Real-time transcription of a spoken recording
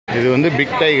இது வந்து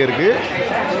பிக் டைகருக்கு,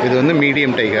 இது வந்து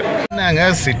மீடியம் டைகர். என்னங்க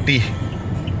சிட்டி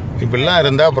இப்படிலாம்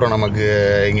இருந்தால் அப்புறம் நமக்கு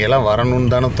இங்கெல்லாம்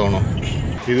வரணும்னு தானே தோணும்.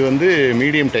 இது வந்து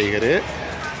மீடியம் டைகரு.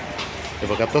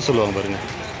 இப்போ கத்த சொல்லுவாங்க பாருங்கள்,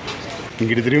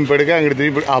 இங்கிட்டு திரும்பி படுக்க அங்கிட்டு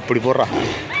திரும்பி அப்படி போடுறான்.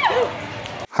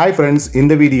 ஹாய் ஃப்ரெண்ட்ஸ்,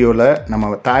 இந்த வீடியோவில்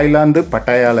நம்ம தாய்லாந்து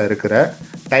பட்டாயாவில் இருக்கிற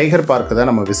டைகர் பார்க்கு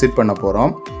தான் நம்ம விசிட் பண்ண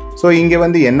போகிறோம். ஸோ இங்கே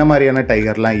வந்து என்ன மாதிரியான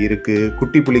டைகர்லாம் இருக்குது,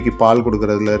 குட்டி புலிக்கு பால்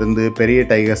கொடுக்குறதுலேருந்து பெரிய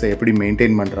டைகர்ஸை எப்படி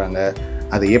மெயின்டைன் பண்ணுறாங்க,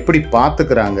 அதை எப்படி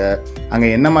பார்த்துக்கிறாங்க, அங்கே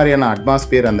என்ன மாதிரியான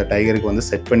அட்மாஸ்பியர் அந்த டைகருக்கு வந்து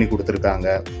செட் பண்ணி கொடுத்துருக்காங்க,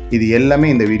 இது எல்லாமே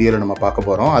இந்த வீடியோவில் நம்ம பார்க்க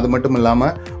போகிறோம். அது மட்டும்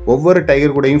இல்லாமல் ஒவ்வொரு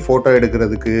டைகர் கூடயும் ஃபோட்டோ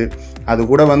எடுக்கிறதுக்கு, அது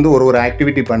கூட வந்து ஒரு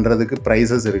ஆக்டிவிட்டி பண்ணுறதுக்கு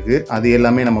ப்ரைஸஸ் இருக்குது. அது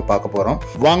எல்லாமே நம்ம பார்க்க போகிறோம்.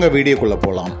 வாங்க வீடியோக்குள்ளே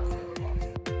போகலாம்.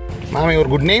 மாமி, ஒரு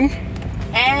good name?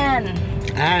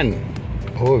 On.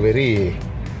 O, very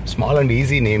small and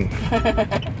easy name.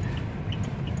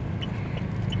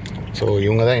 So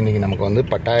இவங்க தான் இன்றைக்கி நமக்கு வந்து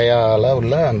பட்டாயாவில்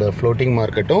உள்ள அந்த ஃப்ளோட்டிங்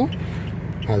மார்க்கெட்டும்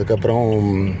அதுக்கப்புறம்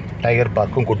டைகர்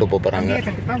பார்க்கும் கூட்டு போகிறாங்க.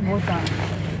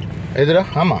 எதுடா?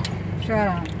 ஆமாம்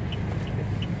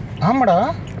ஆமாடா.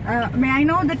 May I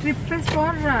know the trip is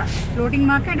for floating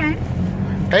market and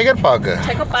Tiger Park?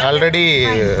 Already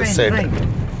said.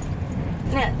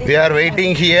 We are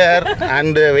waiting here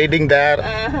and waiting there.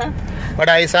 But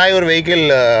I saw your vehicle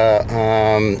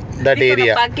that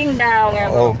area. Parking down.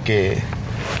 Okay.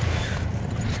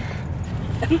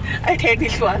 I take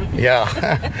this one. Yeah.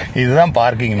 இதுதான்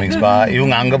parking mix பா.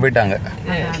 இவங்க அங்கே போயிட்டாங்க.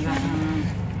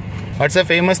 What's the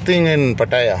famous thing in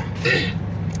Pattaya?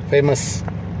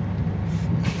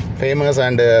 Famous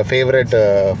and favorite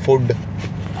food?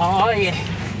 Oh yeah.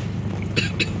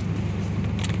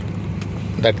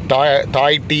 That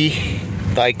Thai tea,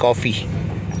 Thai coffee.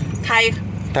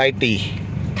 Thai tea.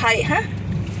 Thai, huh?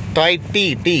 Thai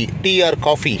tea or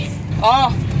coffee. Oh.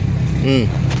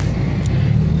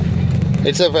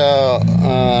 It's a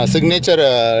signature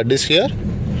dish here.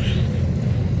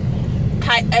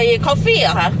 Thai coffee,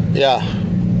 huh? Yeah.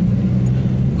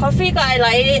 Coffee I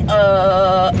like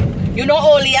you know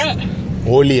Oliang.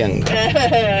 Oliang.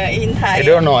 In Thai. I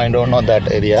don't know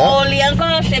that area. Oliang ko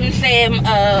same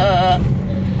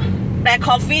black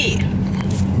coffee.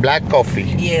 Black coffee.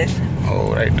 Yes. Oh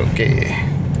right, okay.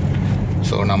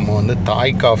 So நம்ம வந்து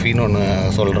தாய் காஃபின்னு ஒன்று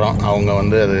சொல்கிறோம். அவங்க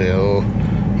வந்து அது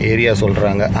area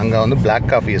சொல்கிறாங்க, அங்கே வந்து பிளாக்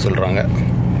காஃபியை சொல்கிறாங்க.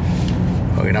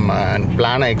 ஓகே, நம்ம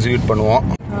பிளானை எக்ஸிக்யூட் பண்ணுவோம்.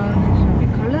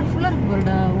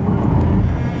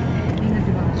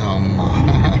 ஆமாம்,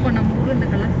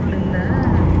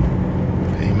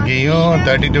 இங்கேயும்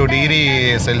 32 டிகிரி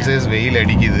செல்சியஸ் வெயில்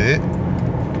அடிக்குது.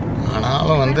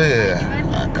 ஆனாலும் வந்து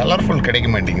கலர்ஃபுல் கிடைக்க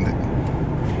மாட்டேங்குது.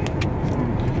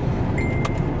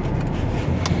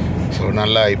 ஸோ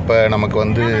நல்லா இப்போ நமக்கு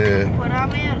வந்து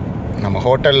நம்ம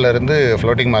ஹோட்டல்லேருந்து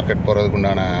ஃப்ளோட்டிங் மார்க்கெட் போகிறதுக்கு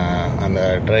உண்டான அந்த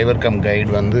டிரைவர் கம்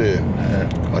கைடு வந்து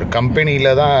ஒரு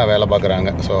கம்பெனியில் தான் வேலை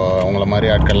பார்க்குறாங்க. ஸோ அவங்கள மாதிரி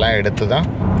ஆட்கள்லாம் எடுத்து தான்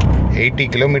 80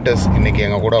 கிலோமீட்டர்ஸ் இன்றைக்கி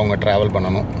எங்கள் கூட அவங்க ட்ராவல்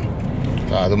பண்ணணும்.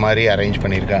 ஸோ அது மாதிரி அரேஞ்ச்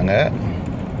பண்ணியிருக்காங்க.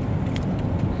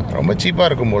 ரொம்ப சீப்பாக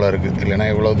இருக்கும் போல் இருக்குது, இல்லைனா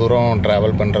இவ்வளோ தூரம்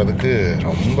ட்ராவல் பண்ணுறதுக்கு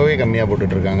ரொம்பவே கம்மியாக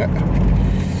போட்டுட்ருக்காங்க.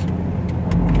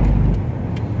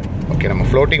 ஓகே, நம்ம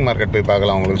ஃப்ளோட்டிங் மார்க்கெட் போய்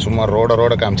பார்க்கலாம். உங்களுக்கு சும்மா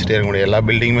ரோட காமிச்சிட்டே இருக்க முடியும். எல்லா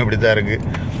பில்டிங்குமே இப்படி தான் இருக்குது.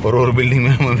 ஒரு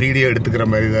பில்டிங்குமே நம்ம வீடியோ எடுத்துக்கிற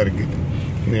மாதிரி தான் இருக்குது.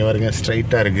 இங்கே பாருங்க,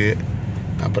 ஸ்ட்ரைட்டாக இருக்குது.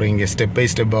 அப்புறம் இங்கே ஸ்டெப் பை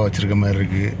ஸ்டெப்பாக வச்சுருக்க மாதிரி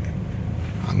இருக்குது.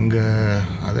 அங்கே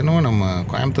அது என்னவோ நம்ம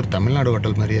கோயம்புத்தூர் தமிழ்நாடு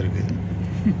ஹோட்டல் மாதிரியே இருக்குது.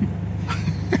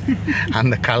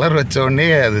 அந்த கலர் வச்சோடனே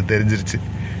அது தெரிஞ்சிருச்சு.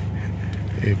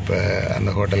 இப்போ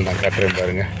அந்த ஹோட்டல் நான் காட்டுறேன்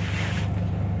பாருங்கள்.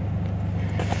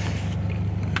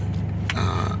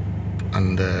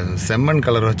 அந்த செம்மண்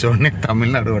கலர் வச்ச உடனே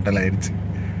தமிழ்நாடு ஹோட்டல் ஆயிடுச்சு.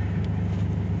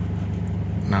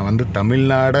 நான் வந்து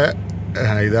தமிழ்நாடை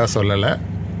இதாக சொல்லலை,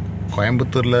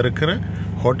 கோயம்புத்தூரில் இருக்கிற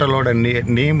ஹோட்டலோட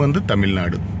நேம் வந்து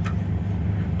தமிழ்நாடு.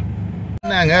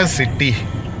 என்னங்க சிட்டி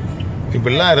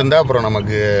இப்படிலாம் இருந்தால் அப்புறம்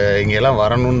நமக்கு இங்கெல்லாம்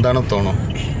வரணும்னு தானே தோணும்.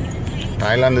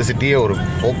 தாய்லாந்து சிட்டியை ஒரு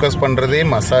ஃபோக்கஸ் பண்ணுறதே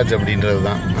மசாஜ் அப்படின்றது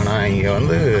தான். ஆனால் இங்கே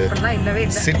வந்து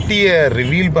சிட்டியை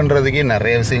ரிவீல் பண்ணுறதுக்கே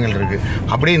நிறைய விஷயங்கள் இருக்குது.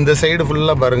 அப்படியே இந்த சைடு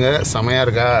ஃபுல்லாக பாருங்கள், செமையாக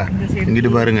இருக்கா.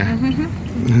 இங்கிட்டு பாருங்கள்,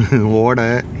 ஓடை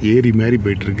ஏரி மாதிரி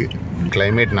போயிட்டுருக்கு.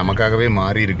 கிளைமேட் நமக்காகவே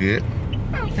மாறி இருக்கு.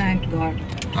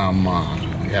 ஆமாம்,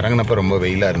 இறங்கினப்ப ரொம்ப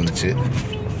வெயிலாக இருந்துச்சு.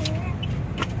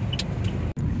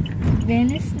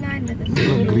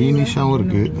 க்ரீனிஷாகவும்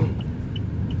இருக்குது.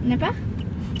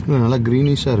 நல்லா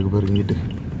க்ரீனிஷாக இருக்குது பாருங்க இங்கிட்டு.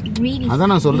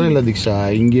 அதான் நான் சொல்கிறேன் இல்லை தீக்ஷா,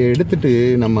 இங்கே எடுத்துட்டு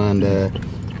நம்ம அந்த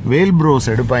வேல் ப்ரோஸ்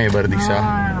எடுப்பாங்க பாரு தீக்ஷா.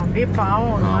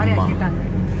 ஆமாம்,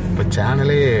 இப்போ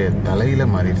சேனலே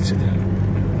தலையில் மாறிடுச்சு.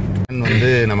 வந்து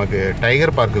நமக்கு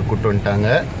டைகர் பார்க்கு கூட்டு வந்துட்டாங்க.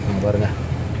 பாருங்க,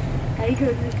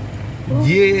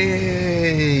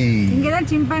 இங்க தான்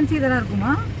சிம்பான்சி இதெல்லாம்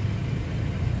இருக்குமா?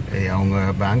 ஏய் அவங்க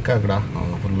பேங்காக்டா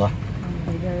அவங்க ஃபுல்லாக.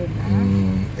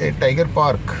 Tiger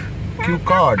park Q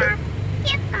card.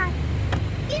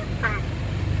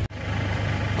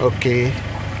 Okay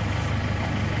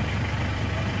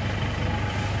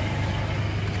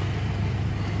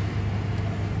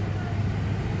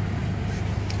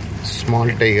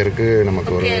small டைகருக்கு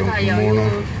நமக்கு ஒரு 3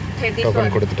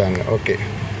 டோக்கன் கொடுத்துட்டாங்க. ஓகே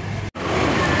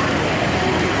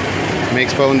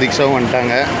மேக்ஸ்பாவும் தீக்ஷாவும்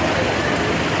வந்துட்டாங்க.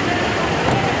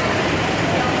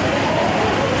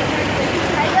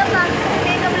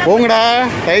 போங்கடா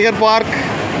டைகர் பார்க்.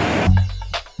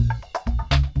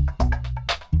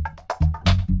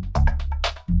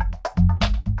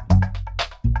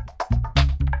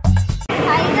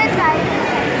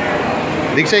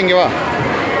 தீக்ஷா இங்கே வா.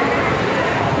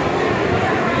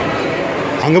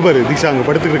 அங்கே பாரு தீக்ஷா, அங்கே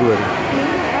படுத்துக்கிட்டு பாரு.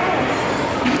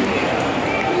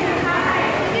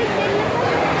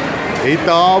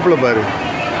 எய்தாப்புல பாரு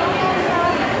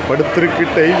படுத்துருக்கு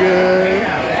டைகர்.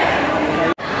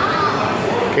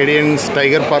 கெடியன்ஸ்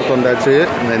டைகர் பார்க் வந்தாச்சு.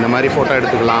 இந்த மாதிரி ஃபோட்டோ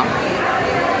எடுத்துக்கலாம்.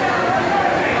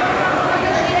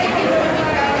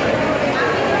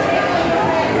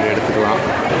 எடுத்துக்கலாம்.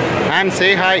 And say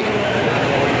hi.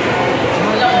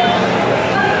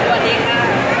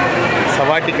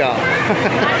 சவாட்டிக்கா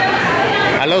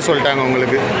ஹலோ சொல்லிட்டாங்க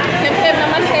உங்களுக்கு.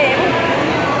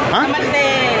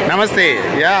 நமஸ்தே.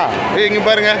 யா இங்கே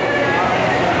பாருங்க.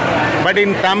 பட்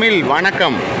இன் தமிழ்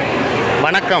வணக்கம்.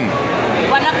 வணக்கம்.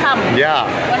 வணக்கம். யா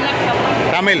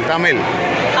Tamil.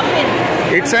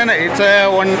 It's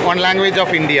one language of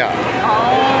India.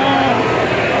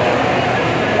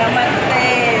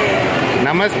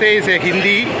 Namaste is a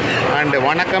Hindi and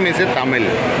Vanakkam is a Tamil.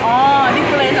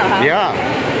 different. Yeah.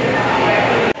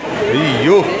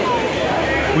 ஐயோ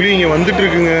புலி இங்கே வந்துட்டு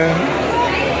இருக்குங்க.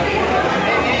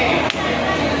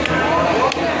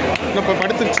 இப்போ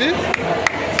படுத்துருச்சு.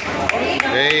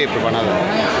 ஏய் இப்போ பண்ணாத.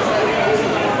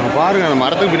 பாருங்க அந்த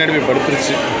மரத்துக்கு பின்னாடி போய்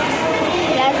படுத்துருச்சு.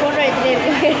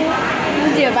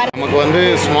 நமக்கு வந்து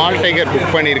ஸ்மால் டைகர்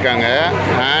புக் பண்ணியிருக்காங்க.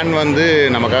 அண்ட் வந்து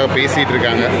நமக்காக பேசிகிட்டு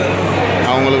இருக்காங்க.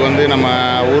 அவங்களுக்கு வந்து நம்ம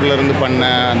ஊர்லேருந்து பண்ண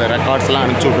அந்த ரெக்கார்ட்ஸ்லாம்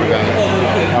அனுப்பிச்சி விட்ருக்காங்க.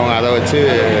 அவங்க அதை வச்சு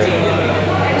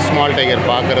ஸ்மால் டைகர்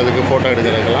பார்க்குறதுக்கு ஃபோட்டோ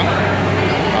எடுக்கிறதுக்கெல்லாம்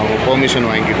அவங்க பெர்மிஷன்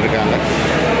வாங்கிட்டு இருக்காங்க.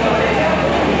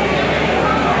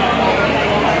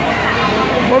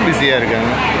 ரொம்ப பிஸியாக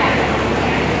இருக்காங்க.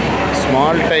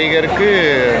 ஸ்மால் டைகருக்கு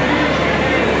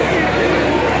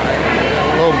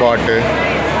பாட்டு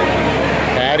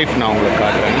டேரிஃப் நான் உங்களுக்கு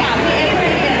காட்டுறேன்.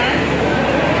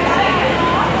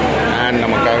 அண்ட்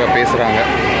நமக்காக பேசுகிறாங்க.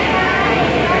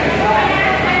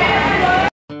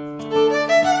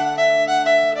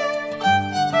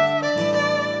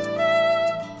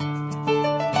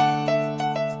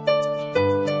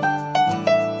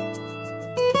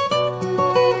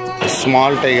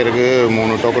 ஸ்மால் டைகருக்கு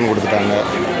 3 டோக்கன் கொடுத்துட்டாங்க.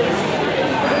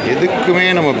 எதுக்குமே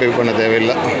நம்ம பே பண்ண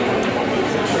தேவையில்லை.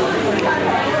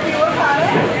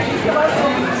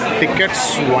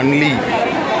 Tickets only.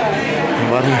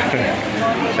 பாருங்க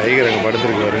டைகர் அங்கே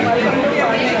படுத்துருக்கு பாருங்க.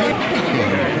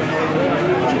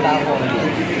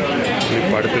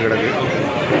 படுத்து கிடக்கு.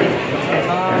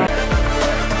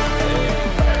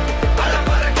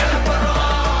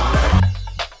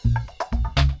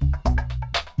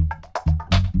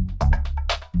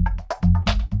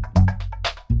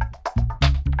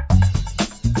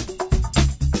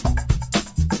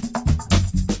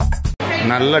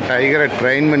 நல்ல டைகரை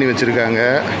ட்ரெயின் பண்ணி வச்சுருக்காங்க.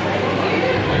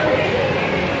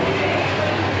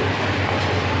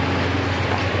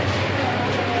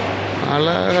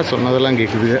 அழகாக சொன்னதெல்லாம்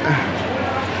கேட்குது.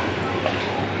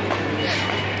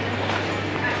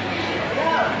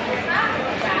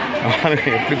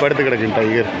 எப்படி படுத்து கிடக்கு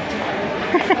டைகர்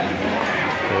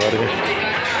பாருங்க.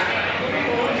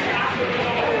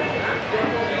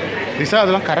 திசா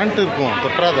அதெல்லாம் கரண்ட் இருக்கும்,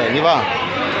 தொட்டுறாத. இங்கே வா.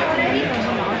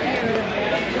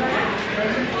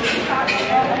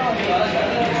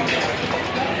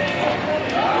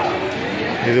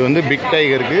 இது வந்து பிக்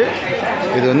டைகருக்கு,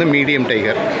 இது வந்து மீடியம்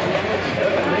டைகர்.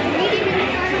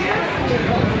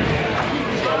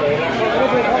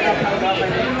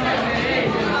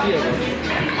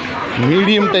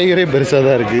 மீடியம் டைகரே பெருசாக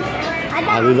தான் இருக்குது.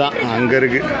 அதுதான் அங்கே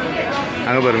இருக்குது.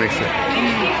 அங்கே பாரு மிக்ஸ்.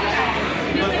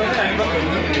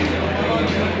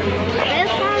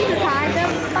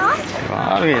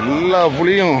 பாருங்க எல்லா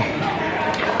புலியும்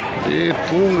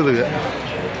தூங்குதுங்க.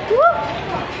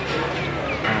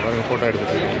 பாருங்க ஃபோட்டோ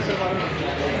எடுத்துட்டு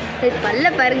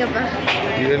பாருங்கப்பா.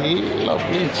 எல்லா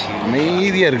புலியும்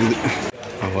அமைதியாக இருக்குது.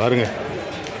 பாருங்க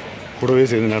கூடவே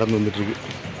சேர்ந்து நடந்து வந்துட்டுருக்கு.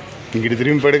 இங்கிட்டு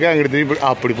திரும்பி படுக்க, அங்கிட்டு திரும்பி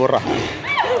படுக்க. அப்படி போடுறா.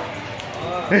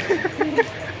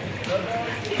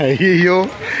 ஐயோ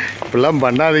இப்படிலாம்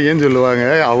பண்ணாதீங்கன்னு சொல்லுவாங்க,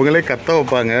 அவங்களே கத்த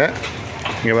வைப்பாங்க.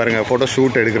 இங்கே பாருங்க, ஃபோட்டோ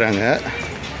ஷூட் எடுக்கிறாங்க.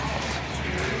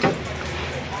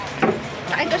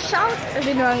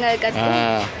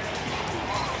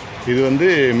 இது வந்து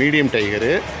மீடியம்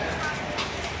டைகரு.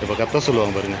 இப்போ கத்த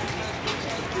சொல்லுவாங்க பாருங்க.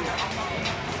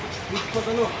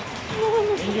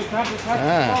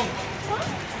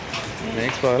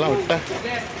 நெக்ஸ்ட் அதெல்லாம் விட்டா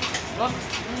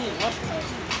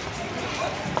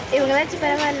இவங்களாச்சும்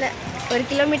பரவாயில்ல, 1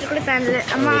 கிலோமீட்டர் கூட தாண்டல.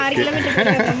 அம்மா 6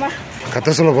 கிலோமீட்டர்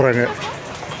கத்த சொல்ல போறாங்க.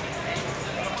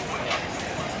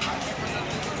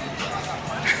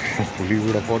 புலி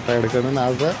கூட போட்டோ எடுக்கணும்னு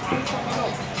ஆசை.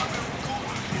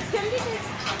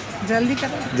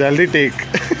 ஜல்தி டேக்.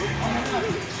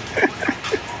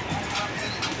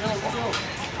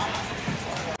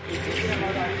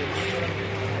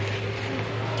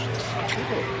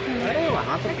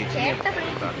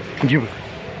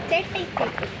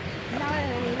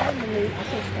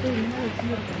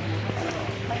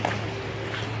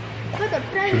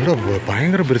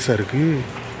 பயங்கர பெருசா இருக்கு.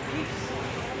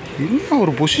 என்ன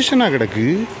ஒரு பொசிஷனா கிடக்கு.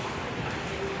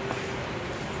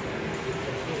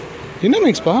 என்ன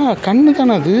மேக்ஸ்பா, கண்ணு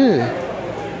தானே அது?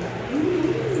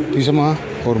 நிஜமா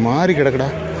ஒரு மாதிரி கிடக்குடா.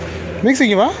 மேக்ஸ்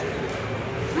இங்கே வா,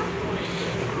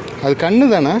 அது கண்ணு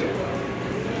தானே?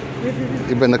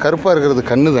 இப்போ இந்த கருப்பாக இருக்கிறது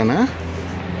கண்ணு தானே?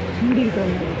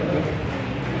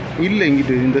 இல்லை,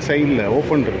 இங்கிட்டு இந்த சைடில்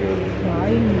ஓப்பன் இருக்கிறது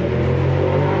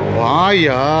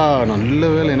வாயா. நல்ல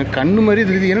வேலை, எனக்கு கண்ணு மாதிரி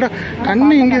தெரியுது. என்னடா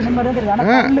கண்ணு இங்கே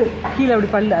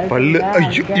பல்லு.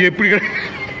 ஐயோ எப்படி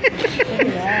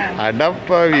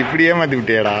அடப்பா, இப்படியே மாற்றி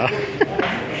விட்டியாடா.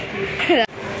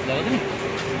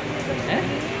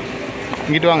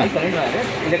 இங்கிட்டு வாங்க.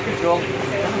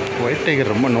 ஒயிட்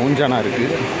டைகர் ரொம்ப நோஞ்சானா இருக்கு.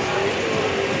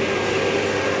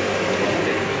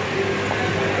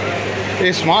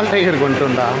 ஸ்மால் டைகர் கொண்டு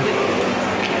வந்தா.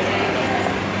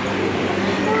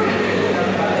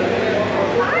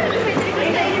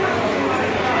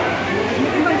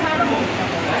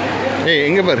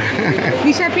 எங்க பாரு,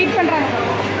 நிஷா ஃபீட் பண்றாங்க.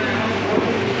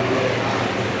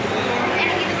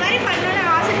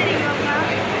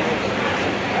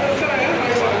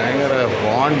 பயங்கர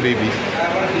பாண்ட் பேபி.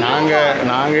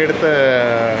 நாங்கள் எடுத்த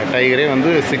டைகரே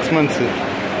வந்து 6 months.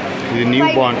 இது நியூ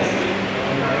பாண்ட்.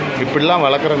 இப்படிலாம்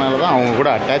வளர்க்குறதுனால தான் அவங்க கூட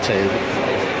அட்டாச் ஆகிடுது.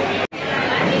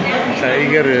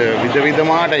 டைகர்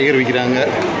விதவிதமாக டைகர் விற்கிறாங்க.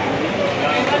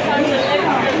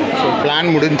 ஸோ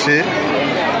பிளான் முடிஞ்சு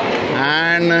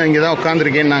அண்ட் இங்கே தான்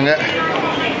உட்காந்துருக்கேன் நாங்கள்.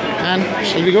 அண்ட்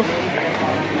ஷெல்விகோ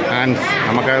அண்ட்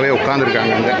நமக்காகவே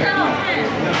உட்காந்துருக்காங்க அங்கே.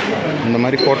 இந்த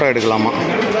மாதிரி ஃபோட்டோ எடுக்கலாமா?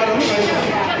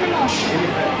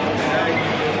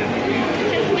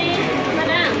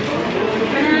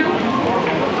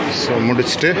 ஸோ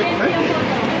முடிச்சுட்டு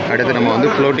அடுத்து நம்ம வந்து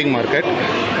ஃப்ளோட்டிங் மார்க்கெட்.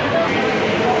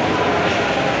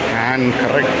 அண்ட்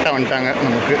கரெக்டாக வந்துட்டாங்க.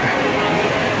 நமக்கு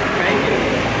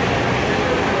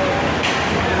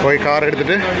போய் கார்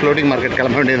எடுத்துகிட்டு ஃப்ளோட்டிங் மார்க்கெட்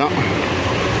கிளம்ப வேண்டியதுதான்.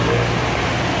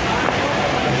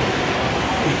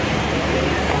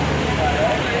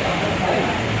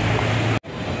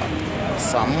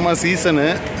 செம்ம சீசனு.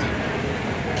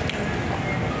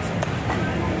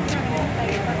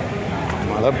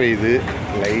 மழை பெய்யுது,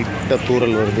 லைட்டாக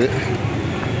தூறல் வருது.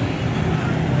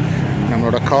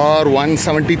 நம்மளோட கார்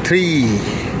 173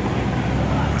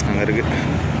 அங்கே இருக்கு.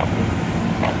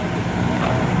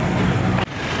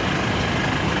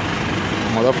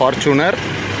 மொதல் ஃபார்ச்சூனர்,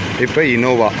 இப்போ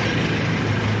Innova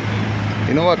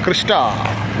Crysta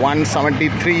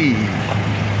 173.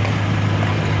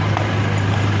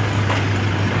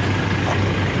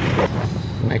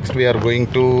 Next we are going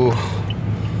to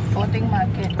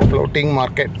floating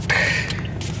market.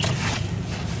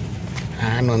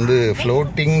 And வந்து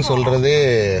floating சொல்கிறதே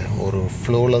ஒரு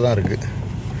ஃப்ளோவில் தான் இருக்குது.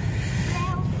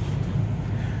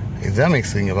 இதுதான்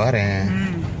மிக்ஸ். இங்கே பாரு,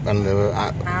 அந்த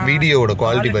வீடியோவோட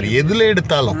குவாலிட்டி பாரு. எதில்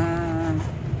எடுத்தாலும்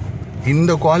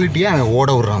இந்த குவாலிட்டியை அவன் ஓட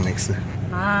விட்றான் மிக்ஸு.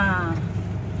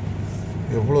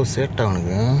 எவ்வளோ சேட்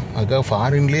அவனுக்கு. அதுக்காக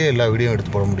ஃபாரின்லேயே எல்லா வீடியோ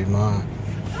எடுத்து போட முடியுமா?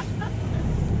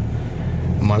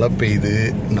 மழை பெய்யுது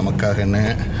நமக்காகன்னு.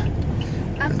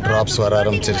 ட்ராப்ஸ் வர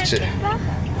ஆரம்பிச்சிருச்சு.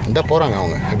 இந்த போகிறாங்க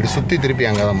அவங்க. இப்படி சுற்றி திருப்பி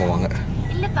அங்கே தான் போவாங்க.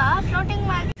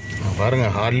 பாருங்க,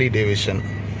 ஹார்லி டேவிட்சன்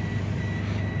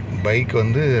பைக்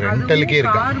வந்து ரெண்டலுக்கே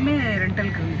இருக்கு. காருமே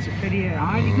ரெண்டலுக்கு இருந்துச்சு. பெரிய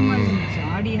ஆடிக்குமா இருந்துச்சு.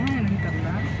 ஆடியா என்னன்னு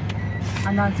தெரியல.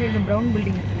 அந்த சைடு பிரவுன்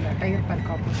பில்டிங் இருக்குல்ல, டைகர் பார்க்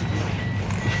ஆப்போசிட்ல.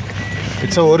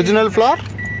 It's a original flower?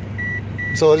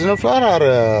 It's a original flower or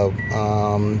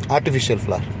artificial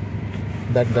flower?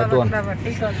 That one.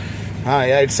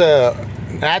 Yeah, it's a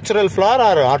natural flower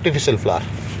or artificial flower?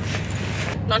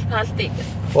 Not plastic.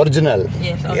 Original.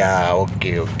 Yes. Yeah,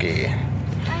 okay.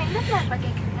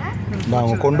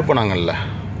 அவங்க கொண்டு போனாங்கல்ல.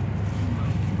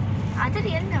 அது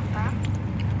என்னப்பா?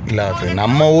 இல்லை அது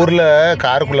நம்ம ஊரில்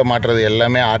காருக்குள்ளே மாட்டுறது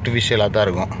எல்லாமே ஆர்டிஃபிஷியலாக தான்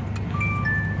இருக்கும்.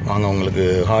 வாங்க உங்களுக்கு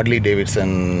ஹார்லி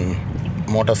டேவிட்சன்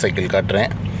மோட்டார் சைக்கிள்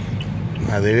காட்டுறேன்.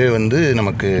 அதுவே வந்து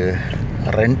நமக்கு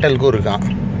ரெண்டலுக்கும் இருக்கான்.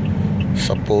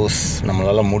 சப்போஸ்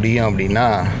நம்மளால் முடியும் அப்படின்னா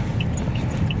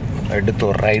எடுத்து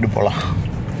ஒரு ரைடு போகலாம்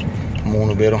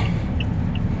 3 பேரும்.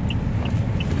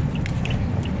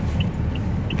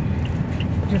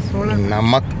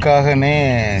 நமக்காகனே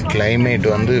கிளைமேட்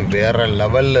வந்து வேற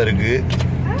லெவலில் இருக்குது.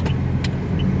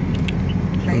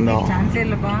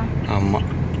 ஆமாம்.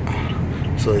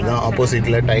 ஸோ இதுதான்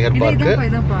ஆப்போசிட்டில் டைகர் பார்க்கு.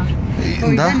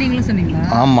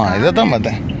 ஆமாம், இதை தான்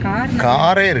பார்த்தேன்.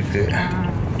 காரே இருக்குது.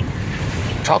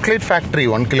 Chocolate factory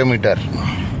 1 kilometre.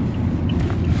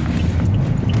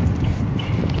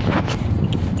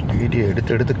 வீடியோ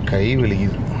எடுத்து கை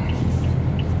வலிக்குது.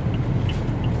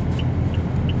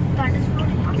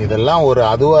 இதெல்லாம் ஒரு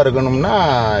அதுவாக இருக்கணும்னா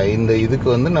இந்த இதுக்கு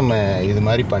வந்து நம்ம இது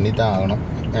மாதிரி பண்ணி தான் ஆகணும்.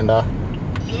 ஏண்டா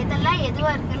எதெல்லாம்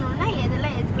எதுவா இருக்கணும்னா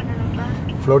எதெல்லாம் எது பண்ணணும்ப்பா?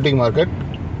 ஃப்ளோட்டிங் மார்க்கெட்,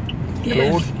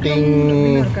 ஃப்ளோட்டிங்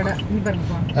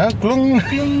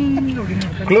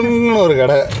குளுங்னு ஒரு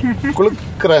கடை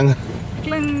குளுக்குறாங்க.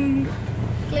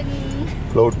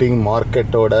 ஃப்ளோட்டிங்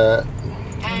மார்க்கெட்டோட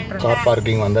கார்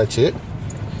பார்க்கிங் வந்தாச்சு.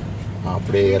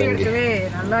 அப்படியே இறங்கி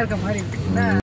நல்லா இருக்க மாதிரி இருக்குல்ல.